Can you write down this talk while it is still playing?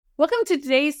Welcome to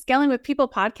today's Scaling with People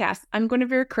podcast. I'm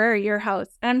Guinevere Carrera, your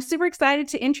host, and I'm super excited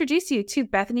to introduce you to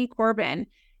Bethany Corbin.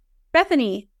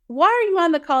 Bethany, why are you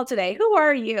on the call today? Who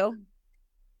are you?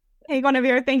 Hey,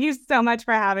 Guinevere, thank you so much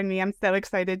for having me. I'm so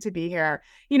excited to be here.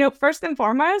 First and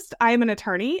foremost, I am an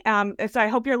attorney. So I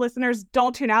hope your listeners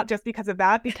don't tune out just because of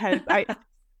that, because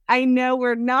I know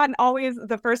we're not always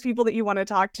the first people that you want to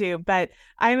talk to, but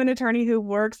I'm an attorney who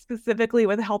works specifically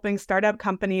with helping startup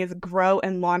companies grow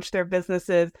and launch their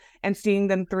businesses and seeing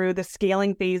them through the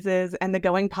scaling phases and the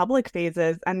going public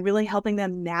phases and really helping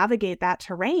them navigate that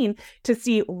terrain to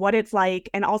see what it's like,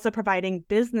 and also providing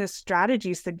business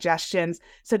strategy suggestions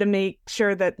so to make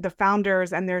sure that the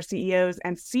founders and their CEOs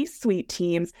and C-suite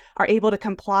teams are able to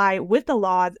comply with the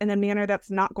laws in a manner that's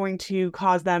not going to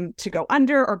cause them to go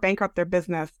under or bankrupt their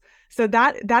business. So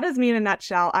that is me in a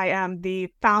nutshell. I am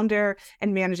the founder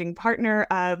and managing partner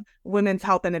of Women's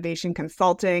Health Innovation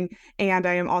Consulting, and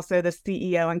I am also the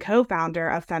CEO and co-founder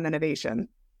of Fem Innovation.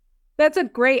 That's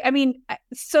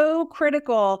so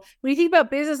critical. When you think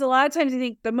about business, a lot of times you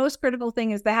think the most critical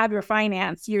thing is to have your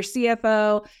finance, your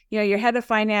CFO, your head of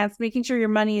finance, making sure your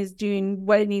money is doing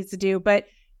what it needs to do. But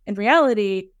in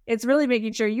reality, it's really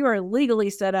making sure you are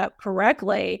legally set up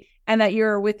correctly and that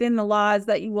you're within the laws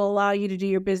that will allow you to do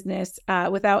your business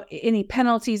without any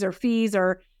penalties or fees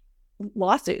or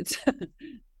lawsuits.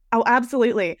 Oh,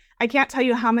 absolutely. I can't tell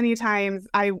you how many times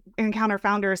I encounter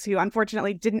founders who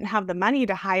unfortunately didn't have the money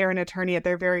to hire an attorney at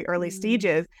their very early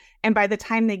stages. And by the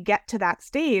time they get to that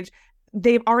stage,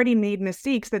 they've already made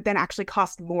mistakes that then actually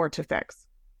cost more to fix.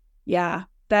 Yeah,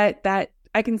 that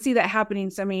I can see that happening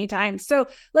so many times. So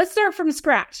let's start from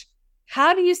scratch.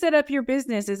 How do you set up your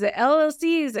business? Is it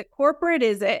LLC? Is it corporate?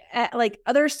 Is it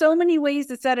there's so many ways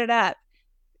to set it up.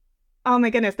 Oh my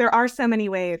goodness, there are so many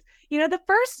ways. The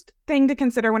first thing to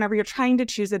consider whenever you're trying to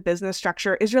choose a business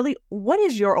structure is really, what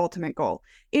is your ultimate goal?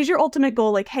 Is your ultimate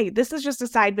goal like, hey, this is just a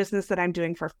side business that I'm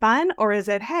doing for fun? Or is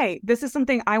it, hey, this is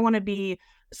something I want to be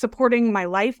supporting my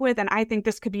life with, and I think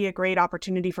this could be a great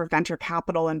opportunity for venture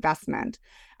capital investment?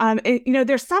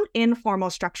 There's some informal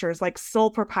structures like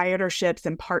sole proprietorships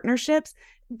and partnerships.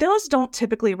 Those don't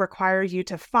typically require you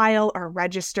to file or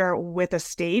register with a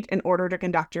state in order to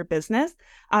conduct your business.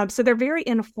 So they're very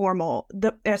informal.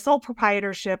 A sole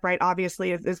proprietorship, right,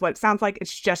 obviously is what it sounds like.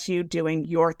 It's just you doing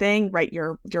your thing, right,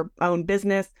 your own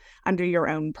business under your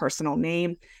own personal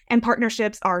name. And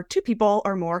partnerships are two people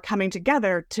or more coming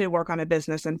together to work on a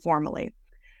business informally.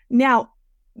 Now,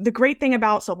 the great thing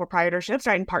about sole proprietorships,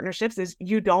 right, and partnerships is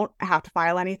you don't have to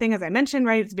file anything. As I mentioned,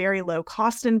 right, it's very low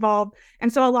cost involved.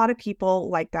 And so a lot of people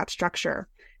like that structure.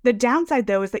 The downside,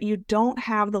 though, is that you don't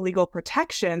have the legal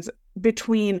protections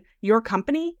between your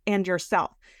company and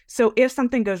yourself. So if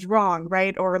something goes wrong,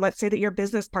 right, or let's say that your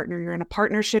business partner, you're in a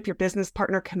partnership, your business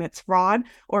partner commits fraud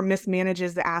or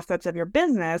mismanages the assets of your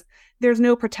business, there's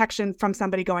no protection from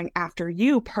somebody going after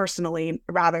you personally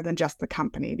rather than just the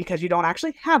company, because you don't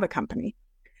actually have a company.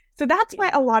 So that's why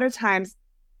a lot of times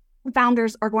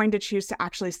founders are going to choose to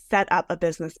actually set up a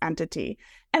business entity.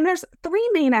 And there's three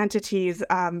main entities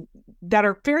that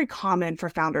are very common for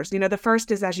founders. The first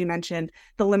is, as you mentioned,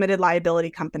 the limited liability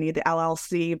company, the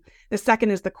LLC. The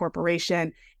second is the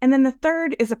corporation. And then the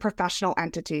third is a professional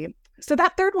entity. So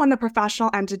that third one, the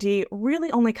professional entity,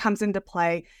 really only comes into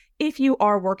play if you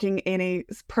are working in a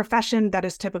profession that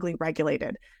is typically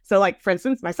regulated. So like, for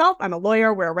instance, myself, I'm a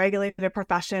lawyer, we're a regulated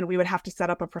profession. We would have to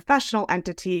set up a professional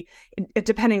entity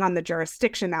depending on the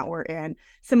jurisdiction that we're in.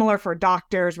 Similar for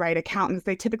doctors, right? Accountants,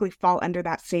 they typically fall under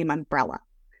that same umbrella.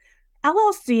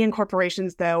 LLC and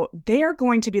corporations, though, they are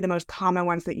going to be the most common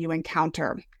ones that you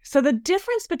encounter. So the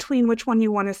difference between which one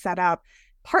you want to set up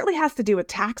partly has to do with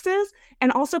taxes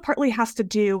and also partly has to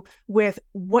do with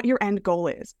what your end goal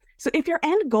is. So if your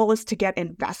end goal is to get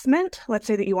investment, let's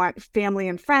say that you want family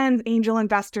and friends, angel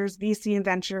investors, VC and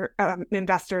venture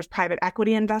investors, private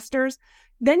equity investors,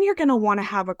 then you're going to want to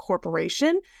have a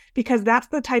corporation because that's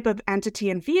the type of entity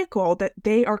and vehicle that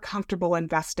they are comfortable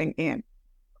investing in.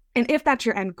 And if that's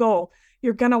your end goal,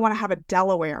 you're going to want to have a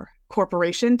Delaware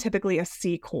corporation, typically a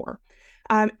C Corp.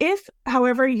 If,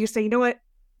 however, you say, you know what,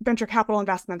 venture capital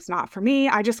investment's not for me,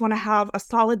 I just want to have a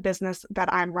solid business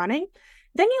that I'm running,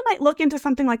 then you might look into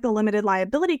something like the limited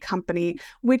liability company,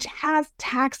 which has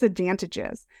tax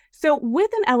advantages. So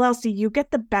with an LLC, you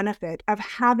get the benefit of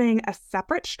having a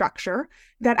separate structure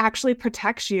that actually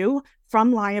protects you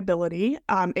from liability.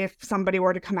 If somebody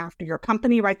were to come after your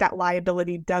company, right, that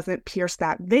liability doesn't pierce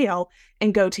that veil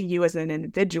and go to you as an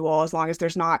individual, as long as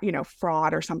there's not,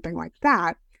 fraud or something like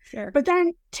that. Sure. But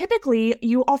then typically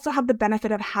you also have the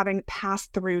benefit of having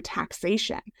pass-through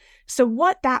taxation. So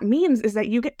what that means is that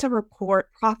you get to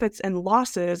report profits and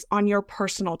losses on your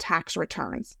personal tax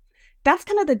returns. That's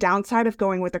kind of the downside of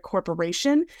going with a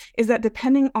corporation, is that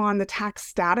depending on the tax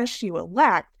status you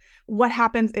elect, what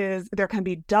happens is there can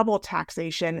be double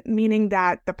taxation, meaning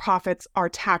that the profits are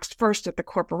taxed first at the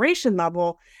corporation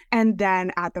level and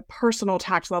then at the personal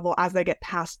tax level as they get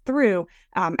passed through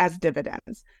as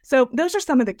dividends. So those are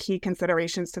some of the key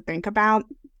considerations to think about.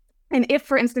 And if,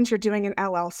 for instance, you're doing an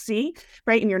LLC,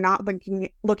 right, and you're not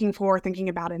looking for or thinking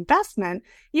about investment,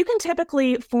 you can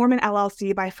typically form an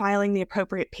LLC by filing the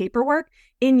appropriate paperwork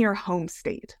in your home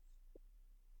state.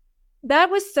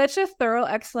 That was such a thorough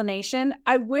explanation.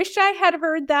 I wish I had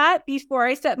heard that before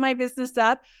I set my business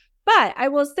up. But I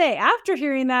will say, after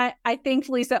hearing that, I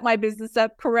thankfully set my business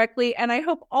up correctly. And I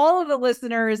hope all of the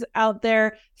listeners out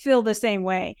there feel the same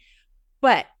way.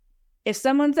 But if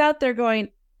someone's out there going,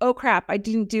 oh crap, I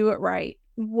didn't do it right,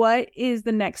 what is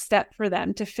the next step for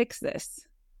them to fix this?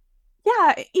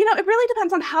 Yeah, it really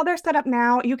depends on how they're set up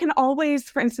now. You can always,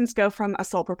 for instance, go from a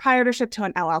sole proprietorship to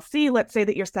an LLC. Let's say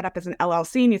that you're set up as an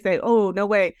LLC and you say, oh, no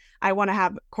way, I want to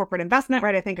have corporate investment,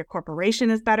 right? I think a corporation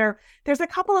is better. There's a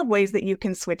couple of ways that you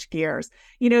can switch gears.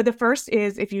 The first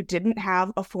is if you didn't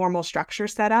have a formal structure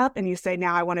set up and you say,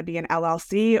 now I want to be an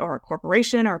LLC or a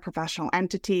corporation or a professional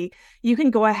entity, you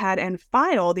can go ahead and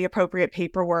file the appropriate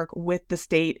paperwork with the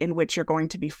state in which you're going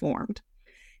to be formed.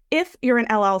 If you're an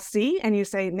LLC and you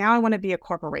say, now I want to be a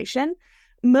corporation,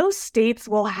 most states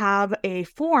will have a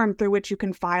form through which you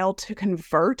can file to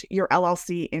convert your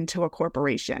LLC into a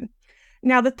corporation.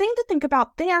 Now, the thing to think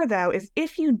about there, though, is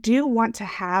if you do want to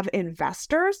have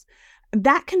investors,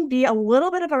 that can be a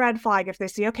little bit of a red flag if they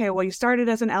see, okay, well, you started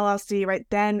as an LLC, right?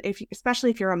 Then,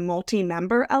 especially if you're a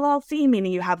multi-member LLC,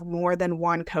 meaning you have more than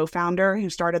one co-founder who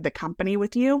started the company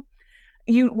with you,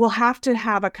 you will have to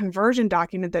have a conversion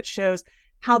document that shows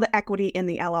how the equity in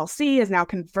the LLC is now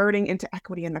converting into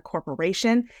equity in the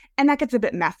corporation, and that gets a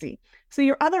bit messy. So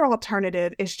your other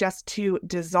alternative is just to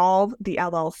dissolve the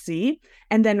LLC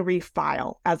and then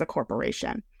refile as a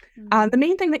corporation. Mm-hmm. The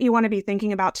main thing that you want to be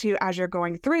thinking about too as you're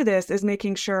going through this is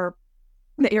making sure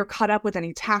that you're caught up with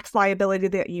any tax liability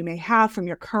that you may have from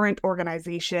your current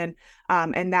organization,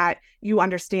 and that you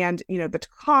understand, the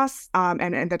costs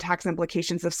and the tax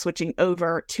implications of switching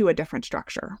over to a different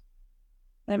structure.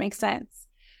 That makes sense.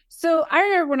 So I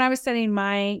remember when I was setting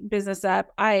my business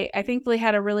up, I thankfully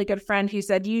had a really good friend who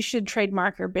said, you should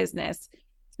trademark your business.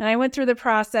 And I went through the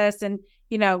process and,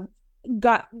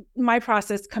 got my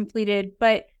process completed.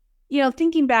 But,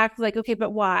 thinking back, like, okay, but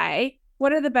why?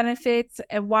 What are the benefits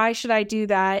and why should I do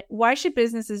that? Why should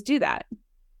businesses do that?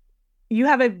 You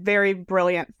have a very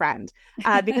brilliant friend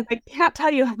because I can't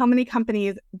tell you how many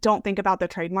companies don't think about the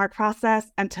trademark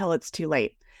process until it's too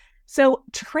late. So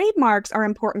trademarks are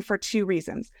important for two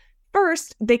reasons.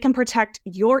 First, they can protect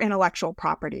your intellectual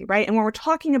property, right? And when we're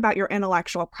talking about your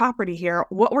intellectual property here,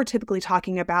 what we're typically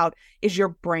talking about is your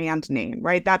brand name,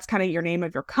 right? That's kind of your name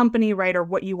of your company, right? Or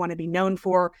what you want to be known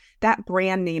for. That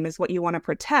brand name is what you want to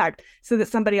protect so that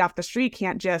somebody off the street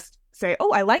can't just say,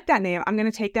 oh, I like that name. I'm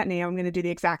going to take that name. I'm going to do the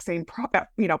exact same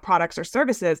products or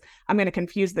services. I'm going to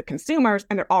confuse the consumers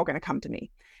and they're all going to come to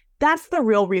me. That's the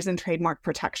real reason trademark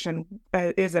protection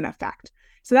is in effect.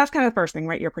 So that's kind of the first thing,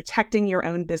 right? You're protecting your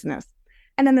own business.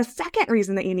 And then the second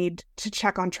reason that you need to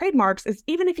check on trademarks is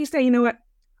even if you say, you know what,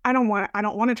 I don't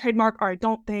want a trademark, or I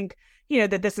don't think,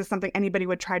 that this is something anybody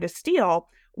would try to steal.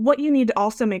 What you need to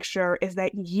also make sure is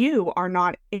that you are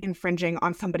not infringing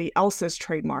on somebody else's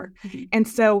trademark. Mm-hmm. And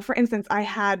so, for instance, I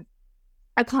had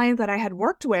a client that I had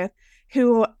worked with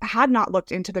who had not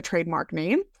looked into the trademark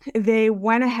name. They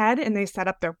went ahead and they set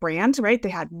up their brand, right? They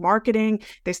had marketing.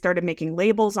 They started making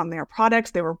labels on their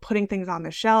products. They were putting things on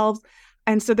the shelves.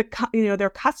 And so their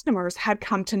customers had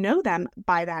come to know them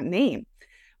by that name.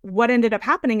 What ended up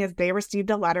happening is they received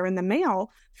a letter in the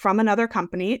mail from another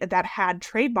company that had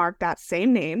trademarked that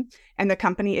same name. And the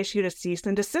company issued a cease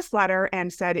and desist letter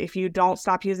and said, if you don't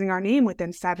stop using our name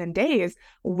within 7 days,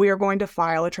 we're going to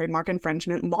file a trademark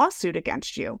infringement lawsuit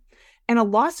against you. And a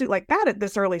lawsuit like that at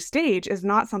this early stage is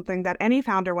not something that any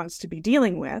founder wants to be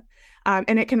dealing with.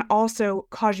 And it can also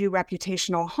cause you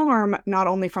reputational harm, not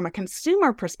only from a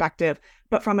consumer perspective,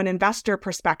 but from an investor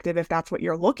perspective, if that's what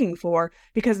you're looking for,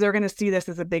 because they're going to see this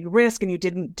as a big risk and you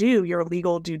didn't do your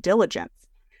legal due diligence.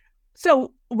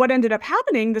 So what ended up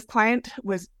happening, this client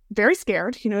was very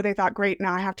scared. They thought, great,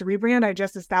 now I have to rebrand. I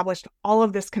just established all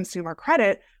of this consumer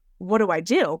credit. What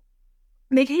do?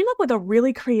 They came up with a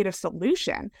really creative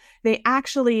solution. They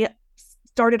actually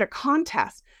started a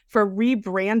contest for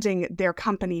rebranding their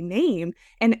company name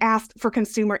and asked for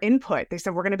consumer input. They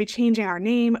said, we're going to be changing our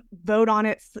name, vote on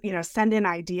it, send in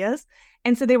ideas.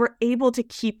 And so they were able to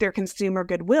keep their consumer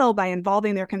goodwill by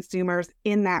involving their consumers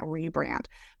in that rebrand.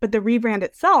 But the rebrand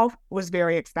itself was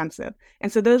very expensive.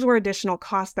 And so those were additional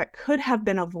costs that could have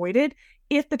been avoided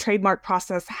if the trademark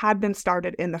process had been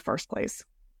started in the first place.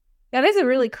 That is a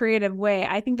really creative way.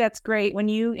 I think that's great. When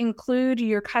you include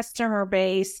your customer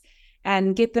base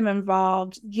and get them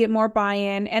involved, get more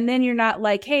buy-in, and then you're not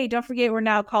like, hey, don't forget we're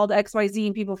now called XYZ,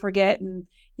 and people forget, and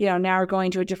now we're going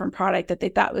to a different product that they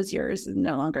thought was yours and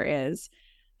no longer is.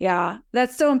 Yeah,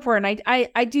 that's so important.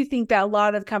 I do think that a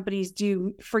lot of companies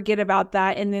do forget about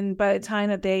that, and then by the time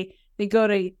that they go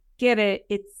to get it,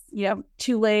 it's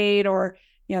too late, or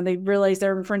they realize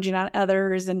they're infringing on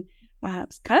others. And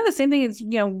it's kind of the same thing as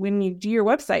when you do your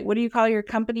website. What do you call your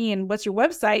company, and what's your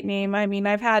website name? I mean,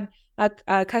 I've had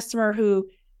a customer who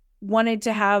wanted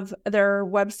to have their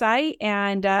website,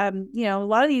 and a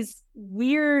lot of these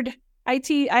weird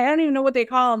IT, I don't even know what they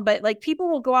call them, but like people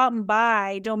will go out and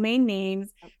buy domain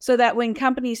names so that when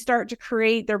companies start to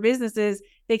create their businesses,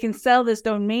 they can sell this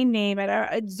domain name at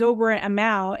an exorbitant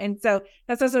amount. And so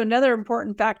that's also another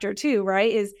important factor too,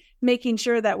 right? Is making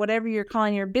sure that whatever you're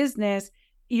calling your business,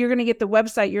 you're going to get the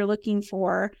website you're looking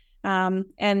for, and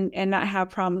not have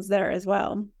problems there as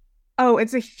well. Oh,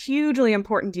 it's a hugely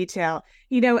important detail.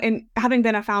 And having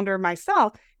been a founder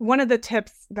myself, one of the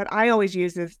tips that I always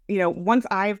use is, once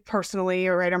I've personally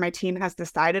or my team has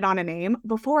decided on a name,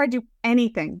 before I do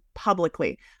anything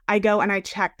publicly, I go and I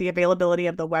check the availability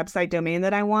of the website domain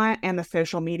that I want and the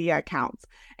social media accounts.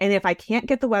 And if I can't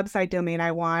get the website domain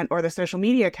I want, or the social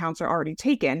media accounts are already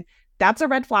taken, that's a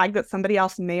red flag that somebody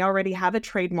else may already have a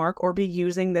trademark or be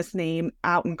using this name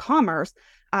out in commerce.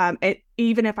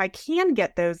 Even if I can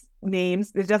get those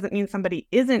names, it doesn't mean somebody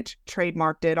isn't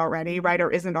trademarked it already, right? Or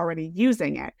isn't already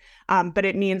using it. But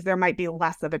it means there might be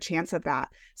less of a chance of that.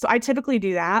 So I typically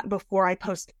do that before I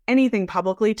post anything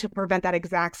publicly to prevent that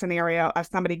exact scenario of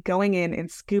somebody going in and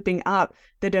scooping up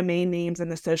the domain names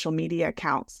and the social media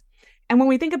accounts. And when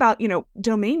we think about,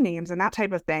 domain names and that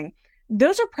type of thing,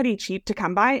 those are pretty cheap to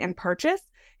come by and purchase.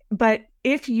 But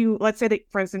if you, let's say that,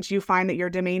 for instance, you find that your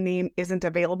domain name isn't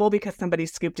available because somebody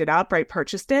scooped it up, right,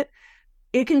 purchased it,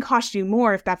 it can cost you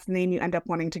more if that's the name you end up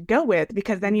wanting to go with,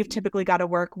 because then you've typically got to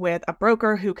work with a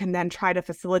broker who can then try to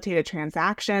facilitate a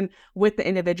transaction with the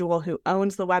individual who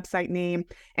owns the website name.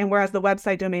 And whereas the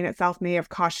website domain itself may have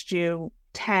cost you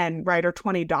 $10, right, or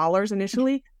 $20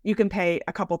 initially, you can pay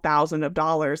a couple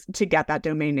 $1,000s to get that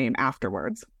domain name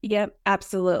afterwards. Yep,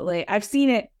 absolutely. I've seen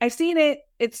it.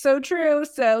 It's so true.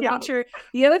 So yeah. Make sure.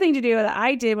 The other thing to do that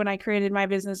I did when I created my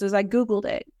business is I Googled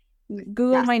it.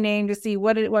 Googled my name to see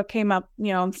what came up.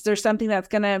 If there's something that's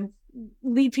going to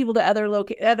lead people to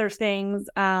other things.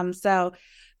 So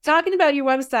talking about your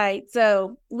website.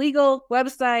 So legal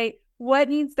website, what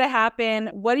needs to happen?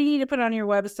 What do you need to put on your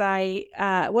website?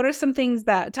 What are some things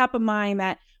that top of mind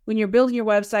that when you're building your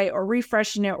website or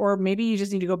refreshing it, or maybe you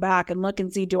just need to go back and look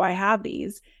and see, do I have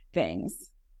these things?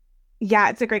 Yeah,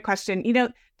 it's a great question.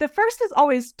 The first is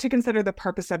always to consider the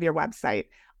purpose of your website.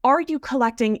 Are you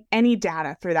collecting any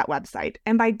data through that website?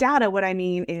 And by data, what I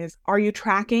mean is, are you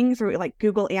tracking through like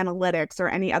Google Analytics or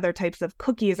any other types of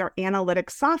cookies or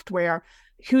analytics software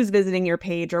who's visiting your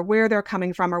page or where they're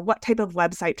coming from or what type of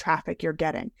website traffic you're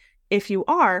getting? If you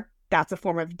are, that's a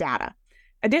form of data.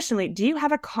 Additionally, do you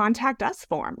have a contact us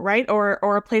form, right? Or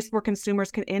a place where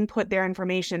consumers can input their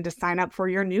information to sign up for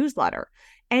your newsletter?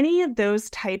 Any of those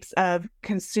types of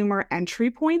consumer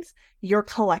entry points, you're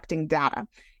collecting data.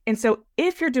 And so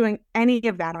if you're doing any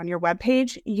of that on your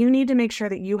webpage, you need to make sure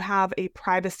that you have a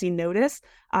privacy notice,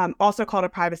 also called a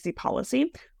privacy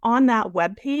policy, on that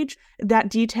webpage that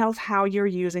details how you're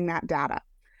using that data.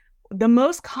 The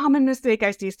most common mistake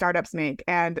I see startups make,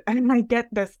 and I get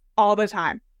this all the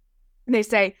time, they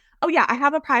say, oh yeah, I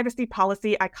have a privacy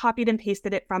policy. I copied and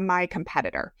pasted it from my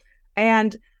competitor.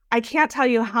 And I can't tell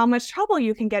you how much trouble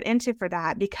you can get into for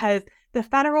that, because the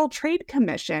Federal Trade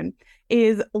Commission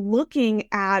is looking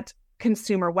at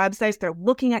consumer websites. They're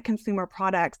looking at consumer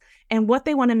products. And what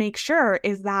they want to make sure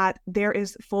is that there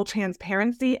is full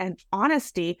transparency and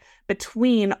honesty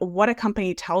between what a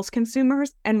company tells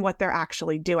consumers and what they're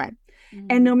actually doing.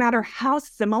 And no matter how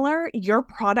similar your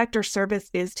product or service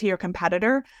is to your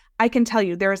competitor, I can tell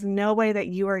you there is no way that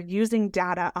you are using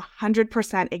data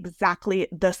 100% exactly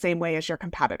the same way as your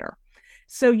competitor.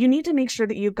 So you need to make sure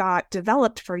that you've got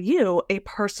developed for you a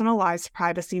personalized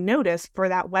privacy notice for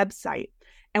that website.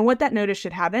 And what that notice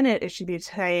should have in it, it should be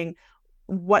saying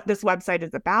what this website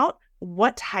is about,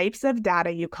 what types of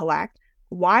data you collect,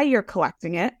 why you're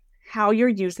collecting it, how you're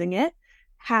using it,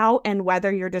 how and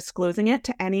whether you're disclosing it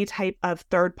to any type of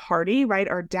third party, right,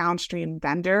 or downstream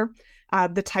vendor,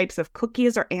 the types of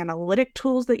cookies or analytic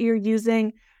tools that you're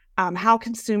using, how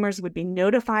consumers would be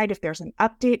notified if there's an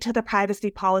update to the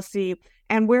privacy policy,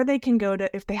 and where they can go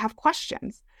to if they have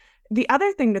questions. The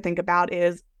other thing to think about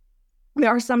is there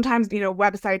are sometimes,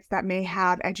 websites that may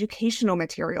have educational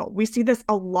material. We see this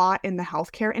a lot in the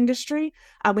healthcare industry.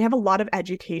 We have a lot of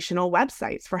educational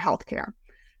websites for healthcare.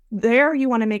 There, you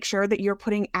want to make sure that you're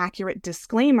putting accurate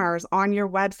disclaimers on your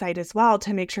website as well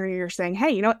to make sure you're saying, hey,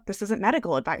 you know what, this isn't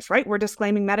medical advice, right? We're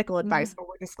disclaiming medical advice, or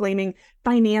we're disclaiming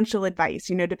financial advice,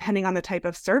 depending on the type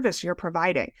of service you're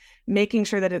providing, making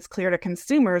sure that it's clear to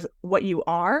consumers what you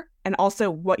are and also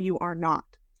what you are not.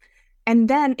 And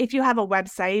then if you have a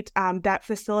website that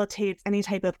facilitates any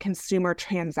type of consumer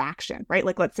transaction, right?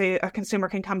 Like let's say a consumer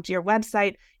can come to your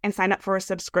website and sign up for a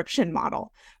subscription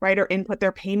model, right? Or input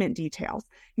their payment details.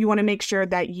 You want to make sure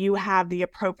that you have the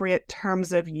appropriate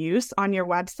terms of use on your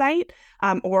website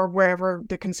or wherever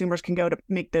the consumers can go to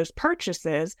make those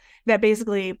purchases that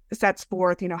basically sets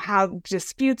forth, how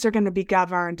disputes are going to be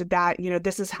governed, that,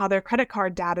 this is how their credit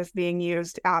card data is being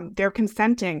used. They're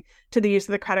consenting to the use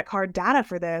of the credit card data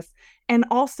for this. And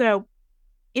also,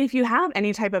 if you have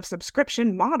any type of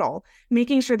subscription model,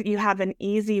 making sure that you have an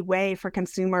easy way for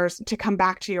consumers to come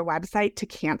back to your website to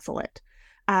cancel it.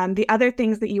 The other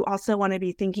things that you also want to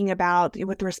be thinking about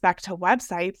with respect to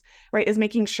websites, right, is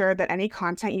making sure that any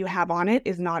content you have on it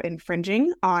is not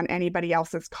infringing on anybody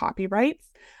else's copyrights.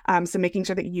 So making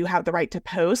sure that you have the right to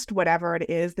post whatever it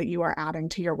is that you are adding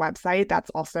to your website, that's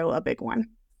also a big one.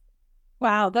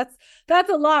 Wow, that's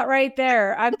a lot right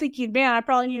there. I'm thinking, man, I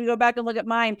probably need to go back and look at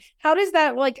mine. How does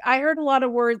that, I heard a lot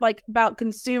of words about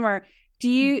consumer.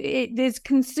 Is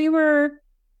consumer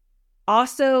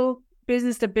also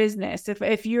business to business?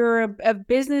 If you're a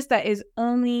business that is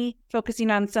only focusing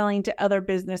on selling to other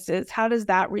businesses, how does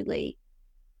that relate?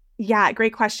 Yeah,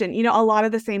 great question. A lot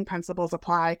of the same principles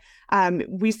apply.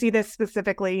 We see this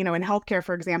specifically, in healthcare,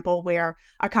 for example, where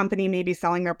a company may be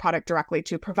selling their product directly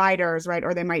to providers, right?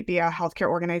 Or they might be a healthcare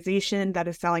organization that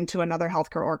is selling to another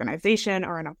healthcare organization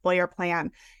or an employer plan.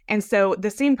 And so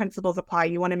the same principles apply.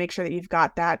 You want to make sure that you've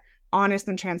got that honest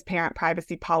and transparent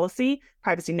privacy policy,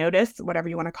 privacy notice, whatever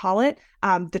you want to call it,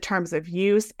 the terms of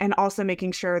use, and also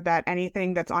making sure that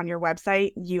anything that's on your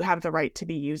website, you have the right to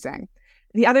be using.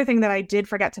 The other thing that I did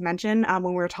forget to mention when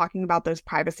we were talking about those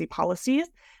privacy policies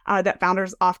that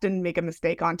founders often make a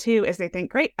mistake on too is they think,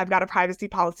 great, I've got a privacy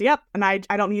policy up and I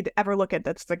don't need to ever look at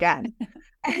this again.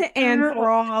 And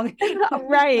wrong.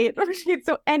 Right.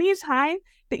 So anytime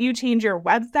that you change your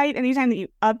website, anytime that you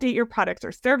update your products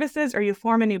or services, or you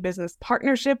form a new business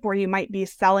partnership where you might be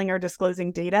selling or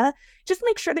disclosing data, just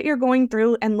make sure that you're going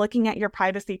through and looking at your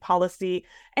privacy policy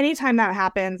anytime that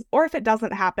happens, or if it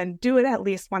doesn't happen, do it at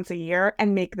least once a year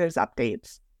and make those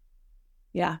updates.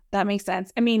 Yeah, that makes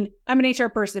sense. I mean, I'm an HR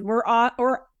person. We're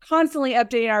constantly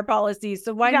updating our policies.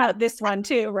 So why not this one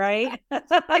too, right?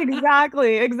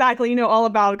 Exactly. All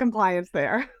about compliance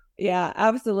there. Yeah,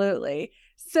 absolutely.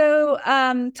 So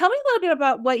tell me a little bit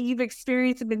about what you've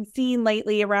experienced and been seeing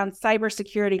lately around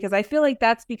cybersecurity, because I feel like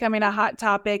that's becoming a hot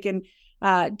topic. And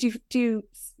do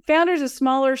founders of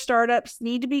smaller startups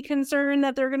need to be concerned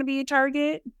that they're going to be a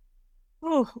target?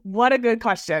 Oh, what a good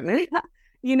question.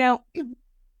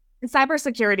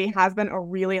 Cybersecurity has been a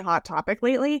really hot topic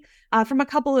lately from a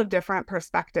couple of different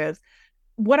perspectives.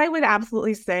 What I would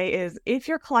absolutely say is if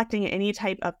you're collecting any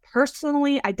type of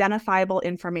personally identifiable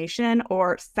information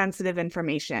or sensitive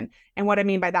information, and what I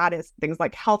mean by that is things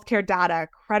like healthcare data,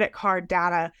 credit card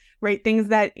data, right? Things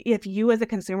that if you as a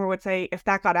consumer would say, if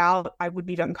that got out, I would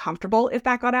be uncomfortable if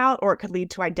that got out, or it could lead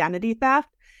to identity theft.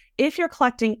 If you're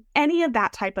collecting any of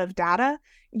that type of data,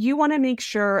 you want to make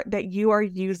sure that you are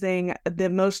using the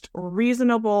most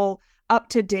reasonable,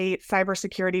 up-to-date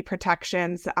cybersecurity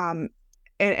protections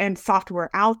and software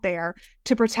out there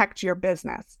to protect your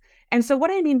business. And so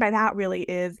what I mean by that really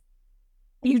is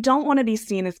you don't want to be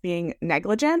seen as being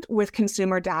negligent with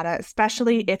consumer data,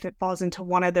 especially if it falls into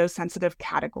one of those sensitive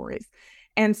categories.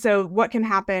 And so what can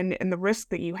happen and the risk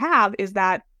that you have is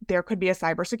that there could be a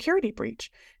cybersecurity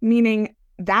breach, meaning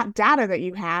that data that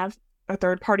you have, a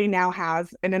third party now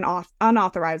has in an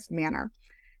unauthorized manner.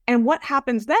 And what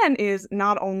happens then is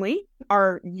not only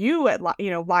are you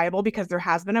liable because there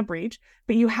has been a breach,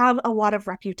 but you have a lot of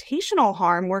reputational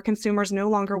harm where consumers no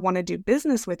longer want to do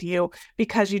business with you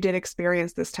because you did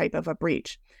experience this type of a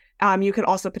breach. You could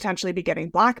also potentially be getting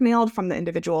blackmailed from the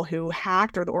individual who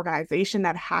hacked or the organization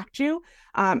that hacked you.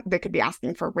 They could be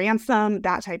asking for ransom,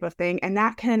 that type of thing. And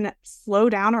that can slow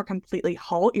down or completely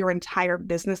halt your entire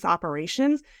business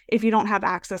operations if you don't have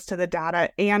access to the data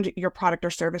and your product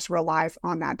or service relies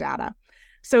on that data.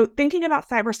 So thinking about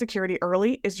cybersecurity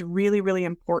early is really, really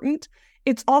important.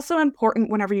 It's also important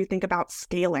whenever you think about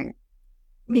scaling.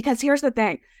 Because here's the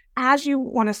thing, as you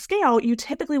want to scale, you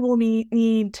typically will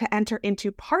need to enter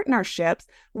into partnerships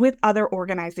with other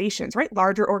organizations, right?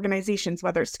 Larger organizations,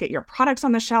 whether it's to get your products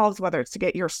on the shelves, whether it's to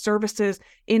get your services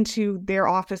into their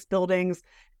office buildings.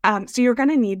 So you're going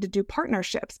to need to do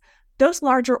partnerships. Those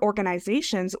larger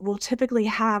organizations will typically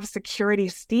have security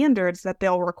standards that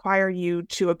they'll require you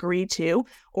to agree to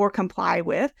or comply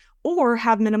with, or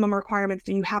have minimum requirements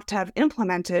that you have to have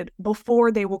implemented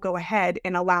before they will go ahead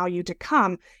and allow you to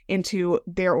come into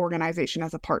their organization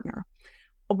as a partner.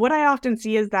 What I often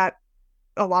see is that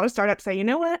a lot of startups say, you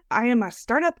know what, I am a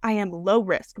startup, I am low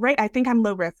risk, right? I think I'm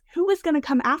low risk. Who is going to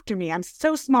come after me? I'm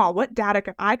so small. What data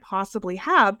could I possibly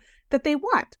have that they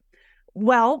want?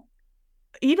 Well,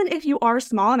 even if you are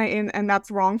small, and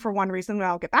that's wrong for one reason that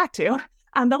I'll get back to,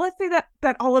 but let's say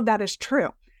that all of that is true.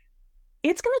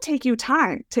 It's going to take you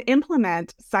time to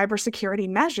implement cybersecurity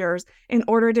measures in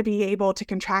order to be able to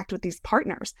contract with these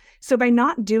partners. So by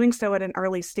not doing so at an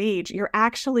early stage, you're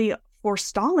actually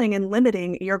forestalling and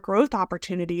limiting your growth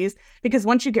opportunities, because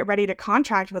once you get ready to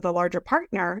contract with a larger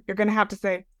partner, you're going to have to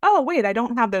say, oh, wait, I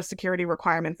don't have those security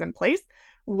requirements in place.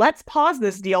 Let's pause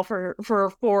this deal for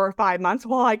 4 or 5 months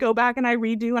while I go back and I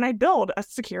redo and I build a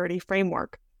security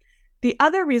framework. The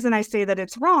other reason I say that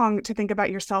it's wrong to think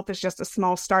about yourself as just a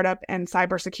small startup and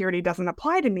cybersecurity doesn't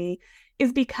apply to me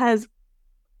is because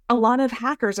a lot of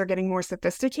hackers are getting more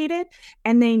sophisticated,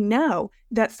 and they know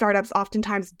that startups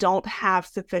oftentimes don't have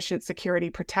sufficient security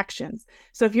protections.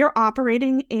 So if you're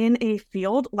operating in a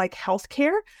field like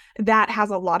healthcare that has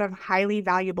a lot of highly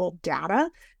valuable data,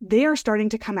 they are starting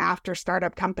to come after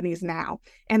startup companies now.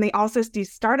 And they also see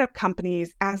startup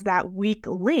companies as that weak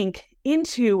link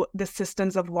into the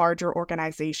systems of larger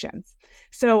organizations.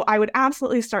 So I would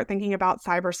absolutely start thinking about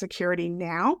cybersecurity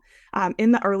now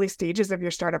in the early stages of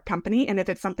your startup company. And if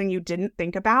it's something you didn't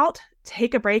think about,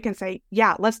 take a break and say,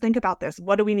 yeah, let's think about this.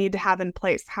 What do we need to have in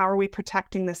place? How are we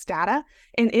protecting this data?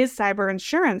 And is cyber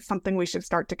insurance something we should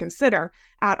start to consider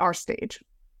at our stage?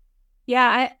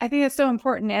 Yeah, I think it's so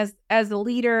important as the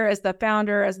leader, as the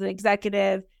founder, as the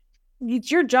executive.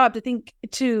 It's your job to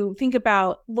think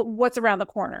about what's around the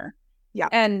corner. Yeah.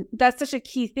 And that's such a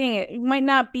key thing. It might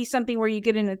not be something where you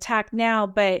get an attack now,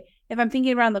 but if I'm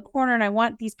thinking around the corner and I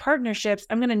want these partnerships,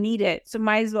 I'm going to need it. So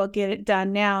might as well get it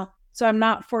done now. So I'm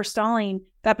not forestalling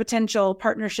that potential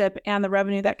partnership and the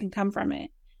revenue that can come from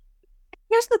it.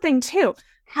 Here's the thing too,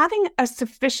 having a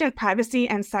sufficient privacy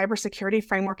and cybersecurity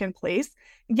framework in place,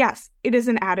 yes, it is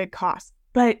an added cost,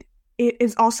 but it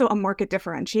is also a market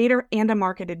differentiator and a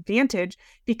market advantage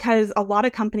because a lot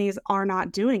of companies are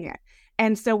not doing it.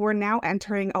 And so we're now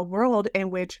entering a world in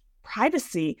which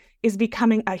privacy is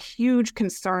becoming a huge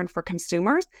concern for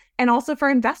consumers and also for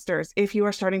investors. If you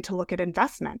are starting to look at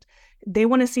investment, they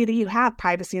want to see that you have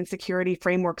privacy and security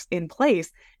frameworks in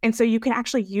place. And so you can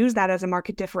actually use that as a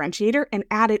market differentiator and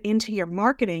add it into your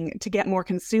marketing to get more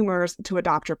consumers to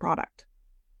adopt your product.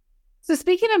 So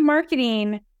speaking of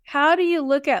marketing, how do you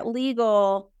look at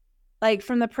legal, like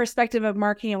from the perspective of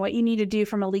marketing and what you need to do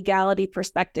from a legality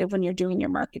perspective when you're doing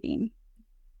your marketing?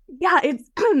 Yeah,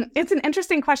 it's an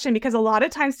interesting question because a lot of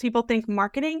times people think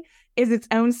marketing is its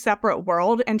own separate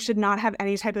world and should not have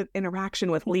any type of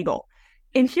interaction with legal.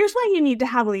 And here's why you need to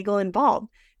have legal involved.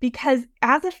 Because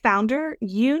as a founder,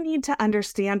 you need to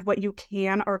understand what you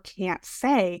can or can't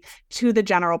say to the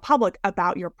general public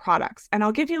about your products. And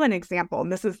I'll give you an example.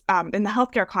 And this is in the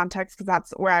healthcare context because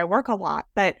that's where I work a lot.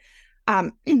 But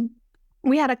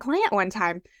we had a client one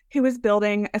time who was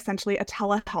building essentially a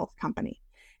telehealth company.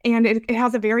 And it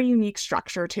has a very unique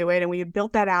structure to it. And we had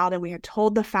built that out and we had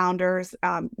told the founders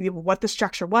what the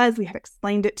structure was. We had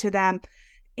explained it to them.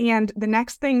 And the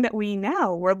next thing that we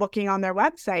know, we're looking on their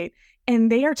website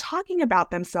and they are talking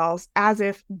about themselves as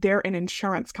if they're an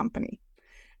insurance company.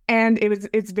 And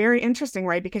it's very interesting,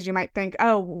 right? Because you might think,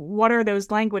 oh, what are those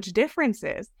language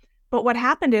differences? But what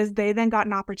happened is they then got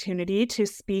an opportunity to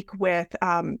speak with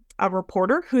a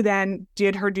reporter who then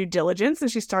did her due diligence and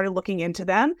she started looking into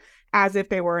them as if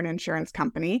they were an insurance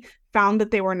company, found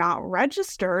that they were not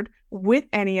registered with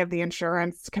any of the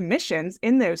insurance commissions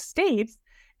in those states.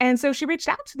 And so she reached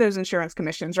out to those insurance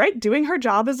commissions, right? Doing her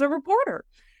job as a reporter.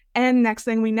 And next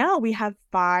thing we know, we have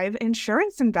 5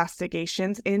 insurance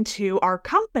investigations into our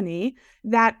company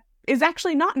that is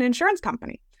actually not an insurance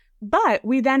company. But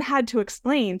we then had to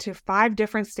explain to 5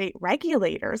 different state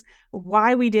regulators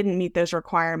why we didn't meet those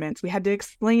requirements. We had to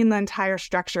explain the entire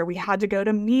structure. We had to go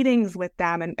to meetings with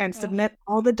them and submit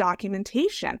all the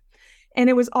documentation. And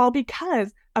it was all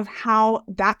because of how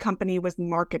that company was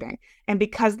marketing. And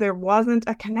because there wasn't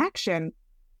a connection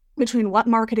between what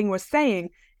marketing was saying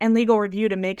and legal review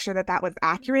to make sure that that was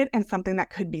accurate and something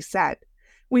that could be said.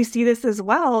 We see this as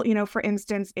well, for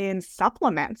instance, in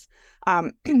supplements.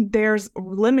 There's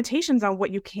limitations on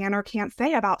what you can or can't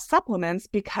say about supplements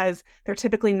because they're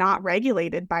typically not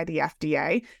regulated by the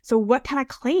FDA. So what kind of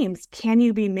claims can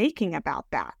you be making about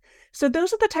that? So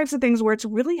those are the types of things where it's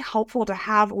really helpful to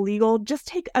have legal just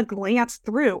take a glance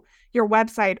through your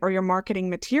website or your marketing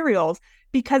materials,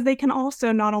 because they can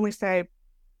also not only say,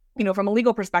 from a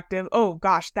legal perspective, oh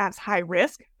gosh, that's high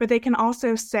risk, but they can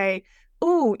also say,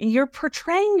 oh, you're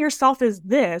portraying yourself as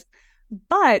this,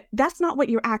 but that's not what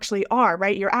you actually are,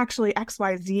 right? You're actually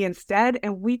XYZ instead.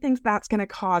 And we think that's going to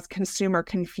cause consumer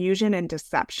confusion and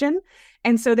deception.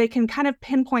 And so they can kind of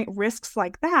pinpoint risks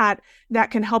like that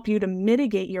can help you to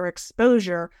mitigate your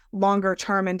exposure longer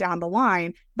term and down the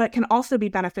line, but can also be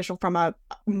beneficial from a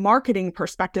marketing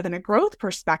perspective and a growth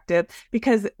perspective,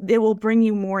 because it will bring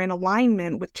you more in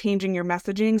alignment with changing your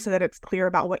messaging so that it's clear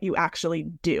about what you actually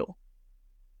do.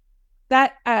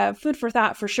 That food for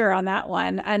thought for sure on that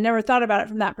one. I never thought about it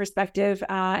from that perspective.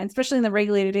 And especially in the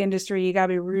regulated industry, you got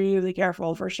to be really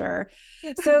careful for sure.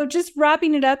 So just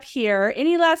wrapping it up here,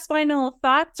 any last final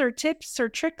thoughts or tips or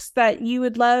tricks that you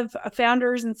would love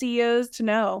founders and CEOs to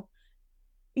know?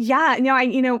 Yeah,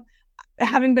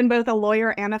 having been both a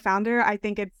lawyer and a founder, I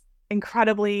think it's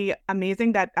incredibly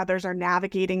amazing that others are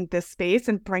navigating this space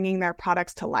and bringing their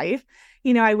products to life.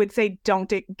 I would say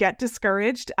don't get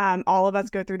discouraged. All of us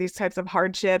go through these types of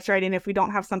hardships, right? And if we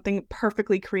don't have something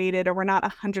perfectly created or we're not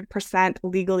 100%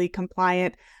 legally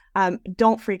compliant,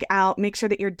 don't freak out. Make sure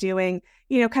that you're doing,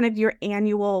 kind of your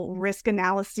annual risk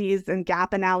analyses and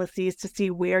gap analyses to see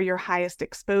where your highest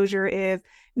exposure is.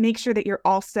 Make sure that you're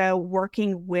also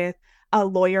working with a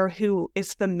lawyer who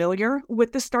is familiar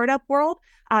with the startup world,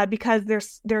 because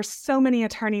there's so many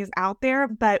attorneys out there,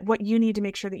 but what you need to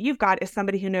make sure that you've got is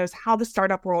somebody who knows how the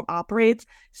startup world operates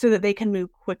so that they can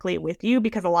move quickly with you,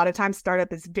 because a lot of times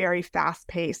startup is very fast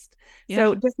paced. Yeah.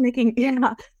 So just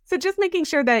making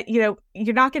sure that,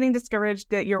 you're not getting discouraged,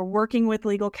 that you're working with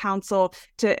legal counsel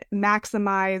to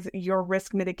maximize your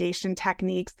risk mitigation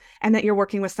techniques, and that you're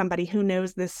working with somebody who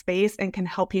knows this space and can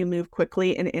help you move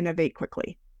quickly and innovate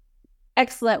quickly.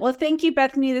 Excellent. Well, thank you,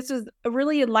 Bethany. This was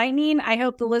really enlightening. I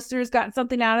hope the listeners got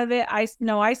something out of it. I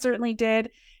know I certainly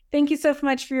did. Thank you so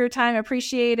much for your time. I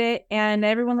appreciate it. And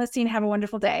everyone listening, have a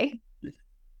wonderful day.